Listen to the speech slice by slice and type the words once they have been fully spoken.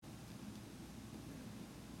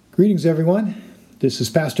Greetings, everyone. This is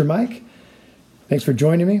Pastor Mike. Thanks for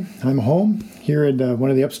joining me. I'm home here in one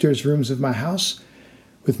of the upstairs rooms of my house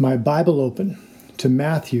with my Bible open to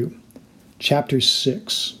Matthew chapter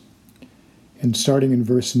 6. And starting in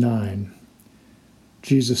verse 9,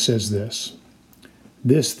 Jesus says this,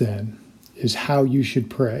 "This then is how you should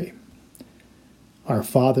pray. Our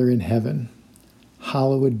Father in heaven,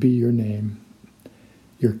 hallowed be your name.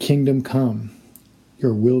 Your kingdom come.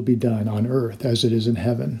 Your will be done on earth as it is in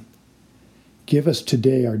heaven. Give us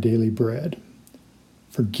today our daily bread.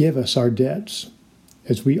 Forgive us our debts,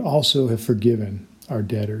 as we also have forgiven our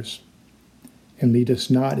debtors. And lead us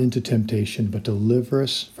not into temptation, but deliver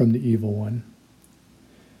us from the evil one."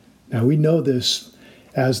 Now we know this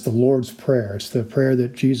as the Lord's Prayer. It's the prayer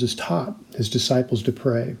that Jesus taught his disciples to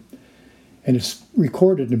pray. And it's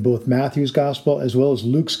recorded in both Matthew's Gospel as well as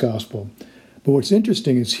Luke's Gospel. But what's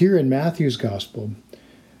interesting is here in Matthew's Gospel,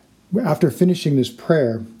 after finishing this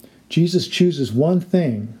prayer, Jesus chooses one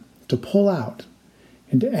thing to pull out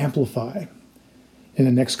and to amplify in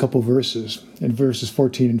the next couple verses, in verses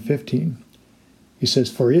 14 and 15. He says,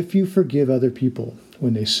 "For if you forgive other people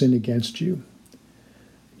when they sin against you,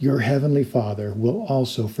 your heavenly Father will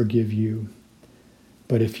also forgive you.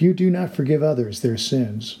 But if you do not forgive others their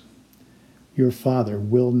sins, your Father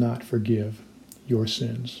will not forgive your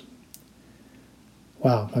sins."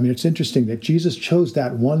 Wow, it's interesting that Jesus chose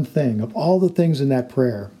that one thing of all the things in that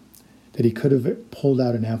prayer that he could have pulled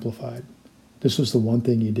out and amplified. This was the one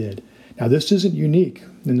thing he did. Now, this isn't unique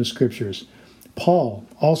in the scriptures. Paul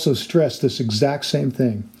also stressed this exact same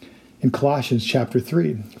thing in Colossians chapter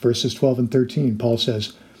 3, verses 12 and 13. Paul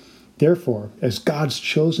says, "Therefore, as God's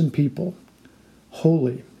chosen people,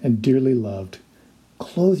 holy and dearly loved,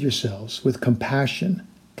 clothe yourselves with compassion,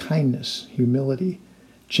 kindness, humility,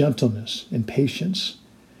 gentleness, and patience.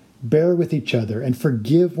 Bear with each other and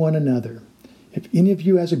forgive one another. If any of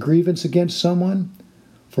you has a grievance against someone,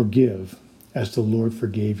 forgive as the Lord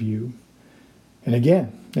forgave you." And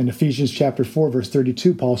again, in Ephesians chapter 4, verse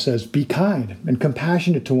 32, Paul says, "Be kind and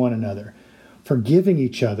compassionate to one another, forgiving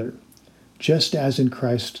each other, just as in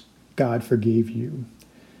Christ God forgave you."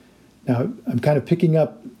 Now, I'm kind of picking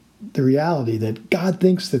up the reality that God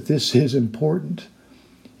thinks that this is important.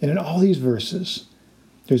 And in all these verses,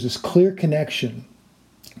 there's this clear connection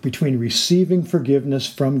between receiving forgiveness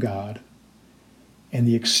from God and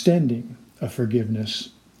the extending of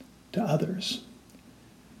forgiveness to others.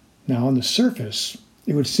 Now, on the surface,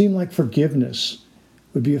 it would seem like forgiveness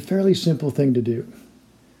would be a fairly simple thing to do.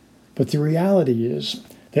 But the reality is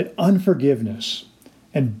that unforgiveness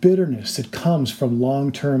and bitterness that comes from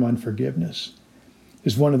long-term unforgiveness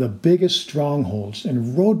is one of the biggest strongholds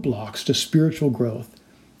and roadblocks to spiritual growth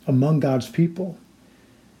among God's people.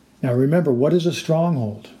 Now remember, what is a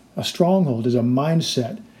stronghold? A stronghold is a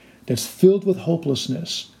mindset that's filled with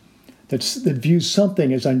hopelessness, that views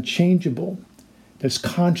something as unchangeable, that's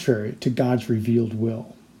contrary to God's revealed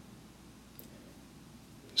will.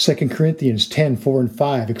 2 Corinthians 10, 4 and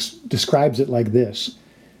 5 describes it like this: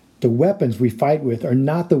 "The weapons we fight with are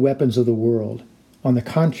not the weapons of the world. On the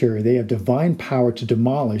contrary, they have divine power to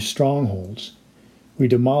demolish strongholds. We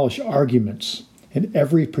demolish arguments and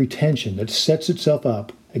every pretension that sets itself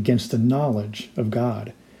up against the knowledge of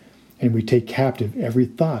God. And we take captive every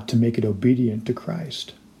thought to make it obedient to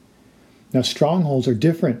Christ." Now, strongholds are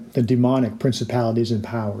different than demonic principalities and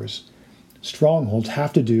powers. Strongholds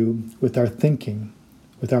have to do with our thinking,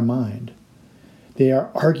 with our mind. They are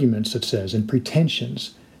arguments, it says, and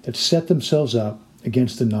pretensions that set themselves up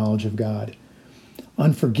against the knowledge of God.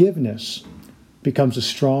 Unforgiveness becomes a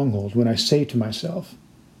stronghold when I say to myself,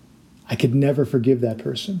 I could never forgive that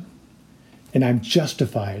person, and I'm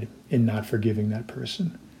justified in not forgiving that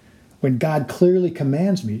person, when God clearly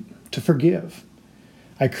commands me to forgive.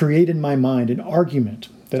 I create in my mind an argument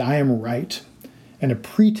that I am right and a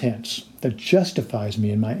pretense that justifies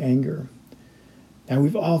me in my anger. Now,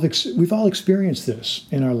 we've all experienced this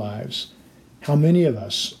in our lives. How many of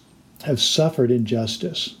us have suffered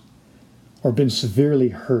injustice or been severely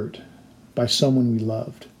hurt by someone we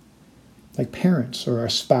loved, like parents or our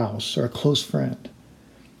spouse or a close friend?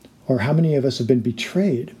 Or how many of us have been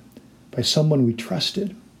betrayed by someone we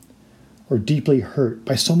trusted, or deeply hurt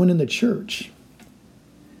by someone in the church?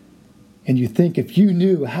 And you think, if you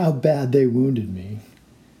knew how bad they wounded me,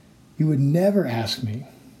 you would never ask me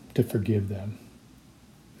to forgive them.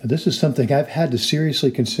 Now, this is something I've had to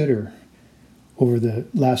seriously consider over the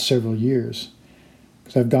last several years,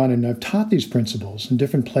 because I've gone and I've taught these principles in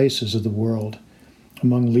different places of the world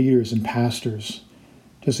among leaders and pastors.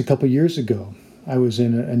 Just a couple years ago, I was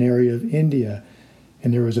in an area of India,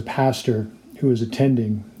 and there was a pastor who was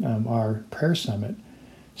attending our prayer summit,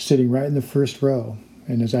 sitting right in the first row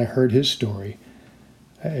And as I heard his story,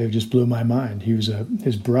 it just blew my mind.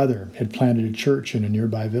 His brother had planted a church in a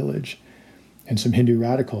nearby village, and some Hindu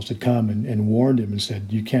radicals had come and warned him and said,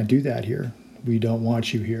 "You can't do that here. We don't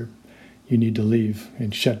want you here. You need to leave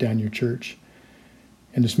and shut down your church."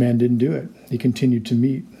 And this man didn't do it. He continued to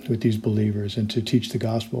meet with these believers and to teach the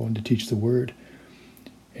gospel and to teach the word.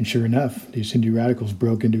 And sure enough, these Hindu radicals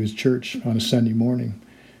broke into his church on a Sunday morning,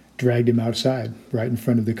 dragged him outside right in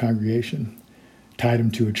front of the congregation, tied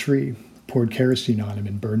him to a tree, poured kerosene on him,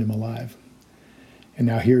 and burned him alive. And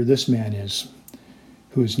now here this man is,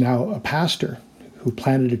 who is now a pastor, who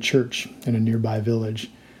planted a church in a nearby village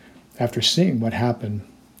after seeing what happened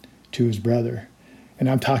to his brother. And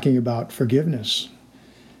I'm talking about forgiveness.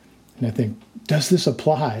 And I think, does this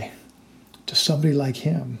apply to somebody like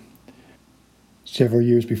him? Several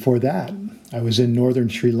years before that, I was in northern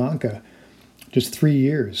Sri Lanka, just 3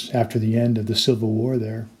 years after the end of the civil war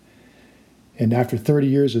there. And after 30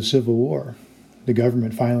 years of civil war, the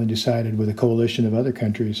government finally decided, with a coalition of other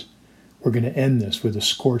countries, we're going to end this with a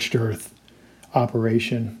scorched earth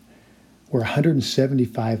operation where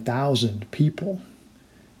 175,000 people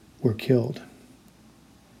were killed.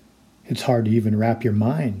 It's hard to even wrap your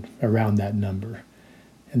mind around that number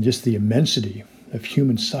and just the immensity of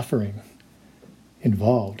human suffering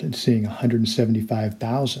involved in seeing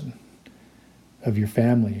 175,000 of your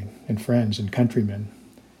family and friends and countrymen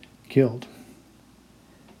killed.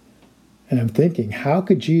 And I'm thinking, how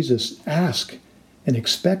could Jesus ask and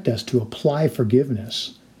expect us to apply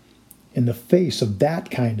forgiveness in the face of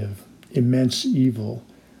that kind of immense evil,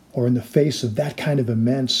 or in the face of that kind of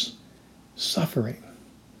immense suffering?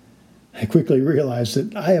 I quickly realized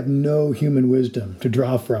that I have no human wisdom to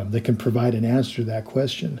draw from that can provide an answer to that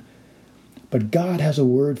question. But God has a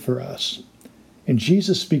word for us, and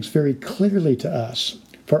Jesus speaks very clearly to us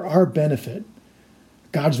for our benefit.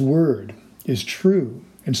 God's word is true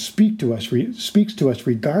and speaks to us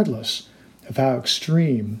regardless of how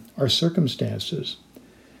extreme our circumstances.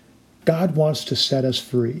 God wants to set us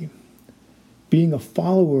free. Being a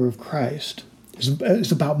follower of Christ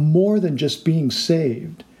is about more than just being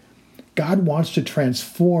saved. God wants to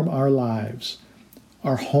transform our lives,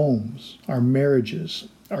 our homes, our marriages,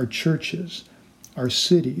 our churches, our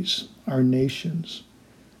cities, our nations.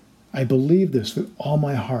 I believe this with all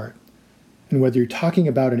my heart. And whether you're talking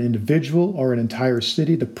about an individual or an entire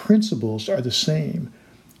city, the principles are the same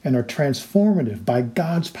and are transformative by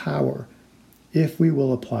God's power if we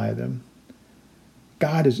will apply them.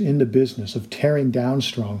 God is in the business of tearing down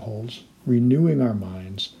strongholds, renewing our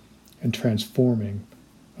minds, and transforming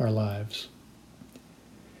our lives.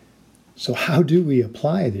 So how do we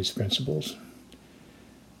apply these principles?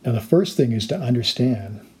 Now, the first thing is to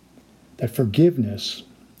understand that forgiveness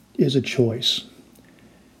is a choice.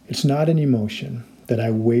 It's not an emotion that I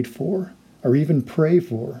wait for or even pray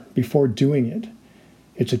for before doing it.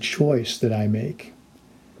 It's a choice that I make.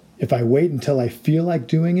 If I wait until I feel like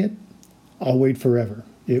doing it, I'll wait forever.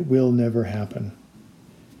 It will never happen.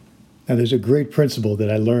 Now, there's a great principle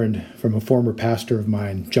that I learned from a former pastor of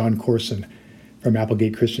mine, John Corson, from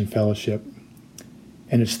Applegate Christian Fellowship.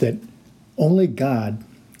 And it's that only God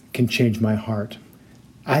can change my heart.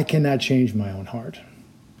 I cannot change my own heart,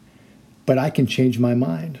 but I can change my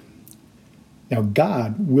mind. Now,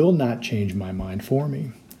 God will not change my mind for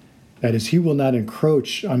me. That is, he will not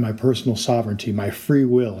encroach on my personal sovereignty, my free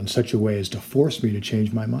will, in such a way as to force me to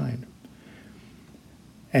change my mind.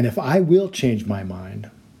 And if I will change my mind,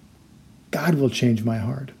 God will change my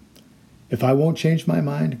heart. If I won't change my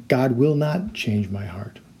mind, God will not change my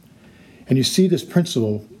heart. And you see this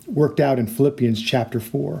principle worked out in Philippians chapter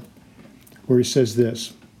 4, where he says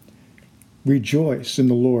this: "Rejoice in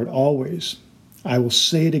the Lord always. I will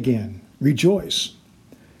say it again, rejoice.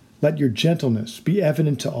 Let your gentleness be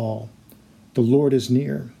evident to all. The Lord is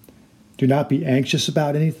near. Do not be anxious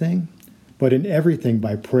about anything, but in everything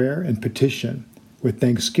by prayer and petition, with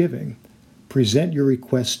thanksgiving, present your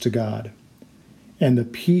requests to God. And the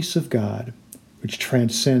peace of God, which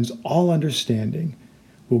transcends all understanding,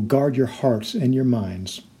 will guard your hearts and your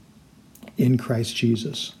minds in Christ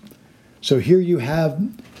Jesus." So here you have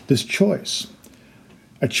this choice,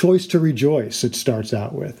 a choice to rejoice, it starts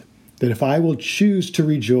out with. That if I will choose to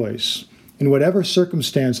rejoice in whatever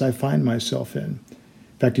circumstance I find myself in. In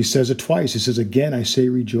fact, he says it twice. He says, "Again, I say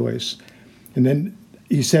rejoice." And then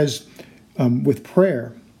he says, with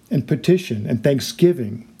prayer and petition and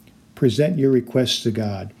thanksgiving, present your requests to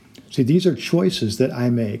God. See, these are choices that I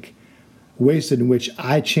make, ways in which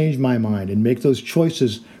I change my mind and make those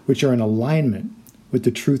choices which are in alignment with the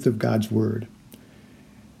truth of God's word.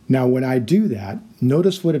 Now, when I do that,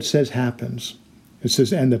 notice what it says happens. It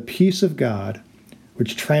says, "And the peace of God,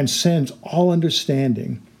 which transcends all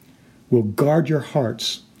understanding, will guard your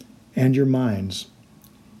hearts and your minds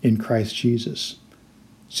in Christ Jesus.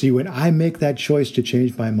 See, when I make that choice to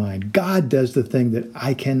change my mind, God does the thing that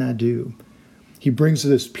I cannot do. He brings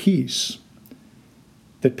this peace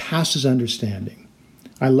that passes understanding.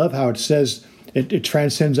 I love how it says it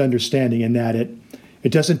transcends understanding in that it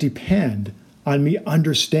doesn't depend on me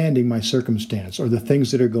understanding my circumstance or the things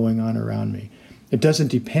that are going on around me. It doesn't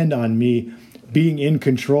depend on me being in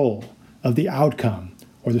control of the outcome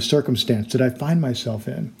or the circumstance that I find myself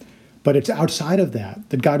in. But it's outside of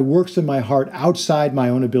that God works in my heart outside my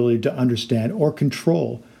own ability to understand or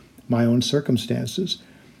control my own circumstances.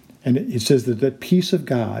 And it says that the peace of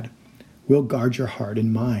God will guard your heart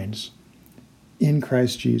and minds in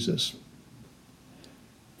Christ Jesus.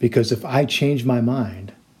 Because if I change my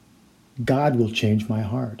mind, God will change my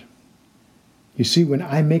heart. You see, when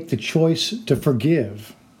I make the choice to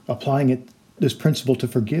forgive, applying this principle to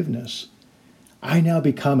forgiveness, I now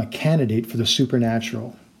become a candidate for the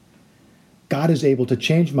supernatural. God is able to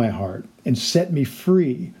change my heart and set me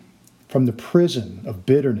free from the prison of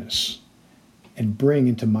bitterness and bring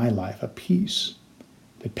into my life a peace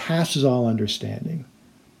that passes all understanding.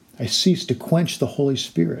 I cease to quench the Holy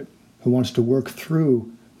Spirit who wants to work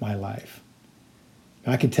through my life.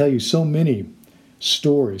 I can tell you so many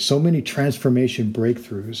stories, so many transformation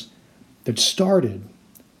breakthroughs that started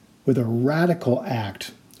with a radical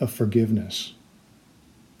act of forgiveness.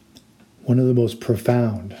 One of the most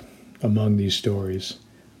profound among these stories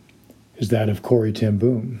is that of Corrie ten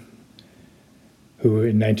Boom, who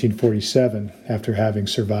in 1947, after having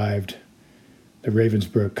survived the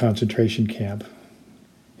Ravensbrück concentration camp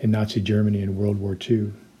in Nazi Germany in World War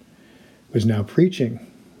II, was now preaching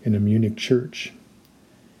in a Munich church.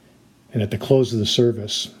 And at the close of the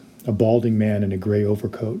service, a balding man in a gray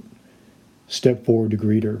overcoat stepped forward to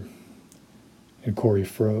greet her, and Corrie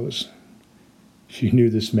froze. She knew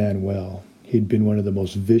this man well. He'd been one of the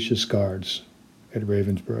most vicious guards at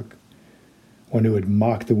Ravensbrück, one who had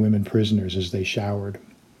mocked the women prisoners as they showered.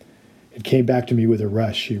 It came back to me with a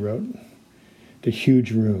rush, she wrote. The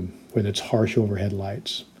huge room with its harsh overhead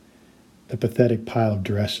lights, the pathetic pile of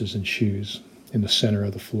dresses and shoes in the center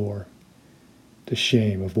of the floor, the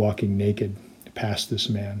shame of walking naked past this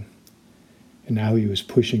man. And now he was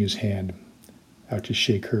pushing his hand out to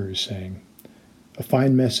shake hers, saying, "A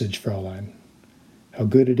fine message, Fräulein. How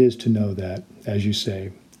good it is to know that, as you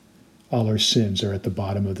say, all our sins are at the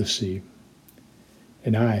bottom of the sea."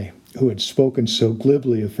 And I, who had spoken so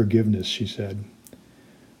glibly of forgiveness, she said,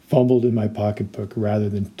 fumbled in my pocketbook rather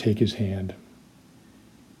than take his hand.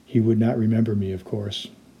 He would not remember me, of course.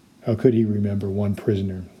 How could he remember one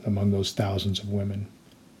prisoner among those thousands of women?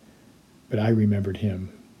 But I remembered him,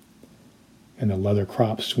 and the leather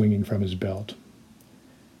crop swinging from his belt.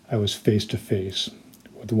 I was face to face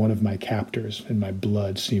with one of my captors, and my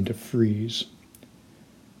blood seemed to freeze.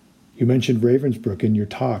 "You mentioned Ravensbrück in your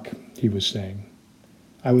talk," he was saying.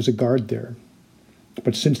 "I was a guard there.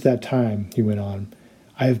 But since that time," he went on,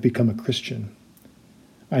 "I have become a Christian.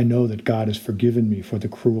 I know that God has forgiven me for the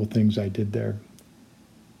cruel things I did there.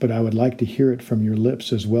 But I would like to hear it from your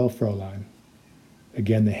lips as well, Fräulein."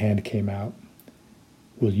 Again the hand came out.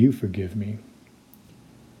 "Will you forgive me?"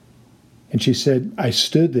 And she said, "I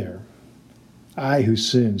stood there, I whose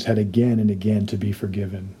sins had again and again to be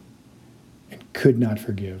forgiven, and could not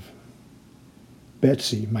forgive.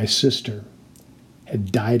 Betsy, my sister,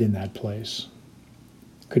 had died in that place.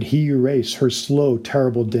 Could he erase her slow,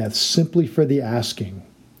 terrible death simply for the asking?"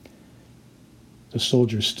 The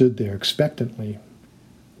soldier stood there expectantly,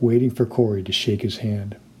 waiting for Corrie to shake his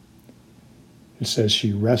hand. It says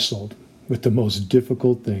she wrestled with the most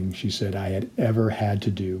difficult thing, she said, I had ever had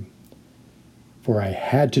to do. For I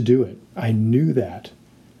had to do it. I knew that.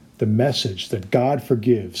 The message that God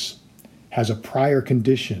forgives has a prior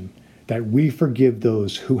condition that we forgive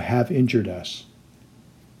those who have injured us.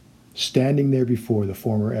 Standing there before the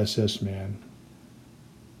former SS man,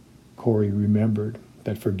 Corrie remembered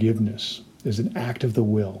that forgiveness is an act of the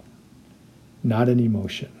will, not an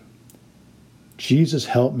emotion. "Jesus,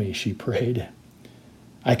 help me," she prayed.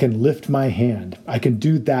 "I can lift my hand. I can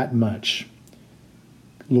do that much.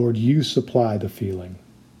 Lord, you supply the feeling."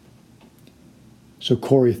 So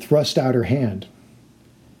Corrie thrust out her hand,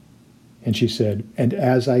 and she said, "And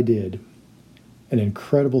as I did, an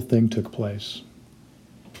incredible thing took place.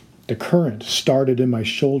 The current started in my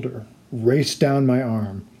shoulder, raced down my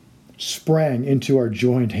arm, sprang into our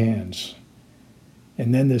joined hands.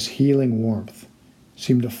 And then this healing warmth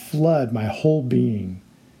seemed to flood my whole being,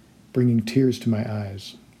 bringing tears to my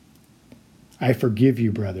eyes. 'I forgive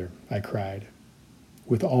you, brother,' I cried,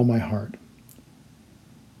 with all my heart.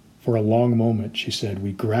 For a long moment, she said,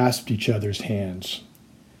 we grasped each other's hands,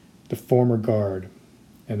 the former guard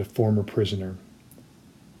and the former prisoner.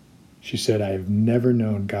 She said, I have never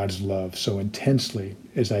known God's love so intensely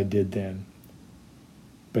as I did then.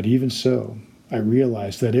 But even so, I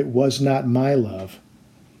realized that it was not my love.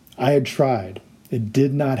 I had tried. It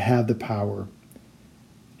did not have the power.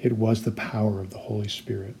 It was the power of the Holy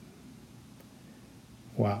Spirit.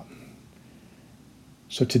 Wow.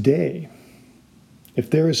 So today, if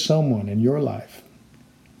there is someone in your life,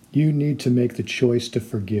 you need to make the choice to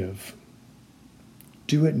forgive.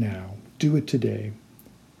 Do it now. Do it today.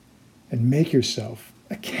 And make yourself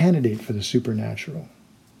a candidate for the supernatural.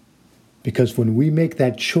 Because when we make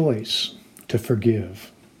that choice to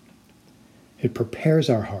forgive, it prepares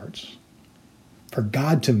our hearts for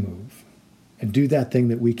God to move and do that thing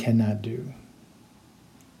that we cannot do.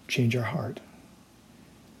 Change our heart.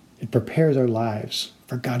 It prepares our lives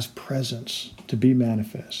for God's presence to be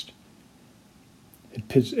manifest.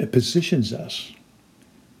 It positions us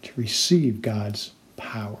to receive God's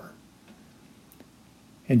power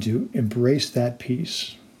and to embrace that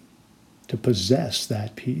peace, to possess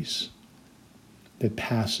that peace that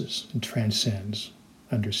passes and transcends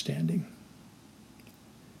understanding.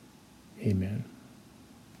 Amen.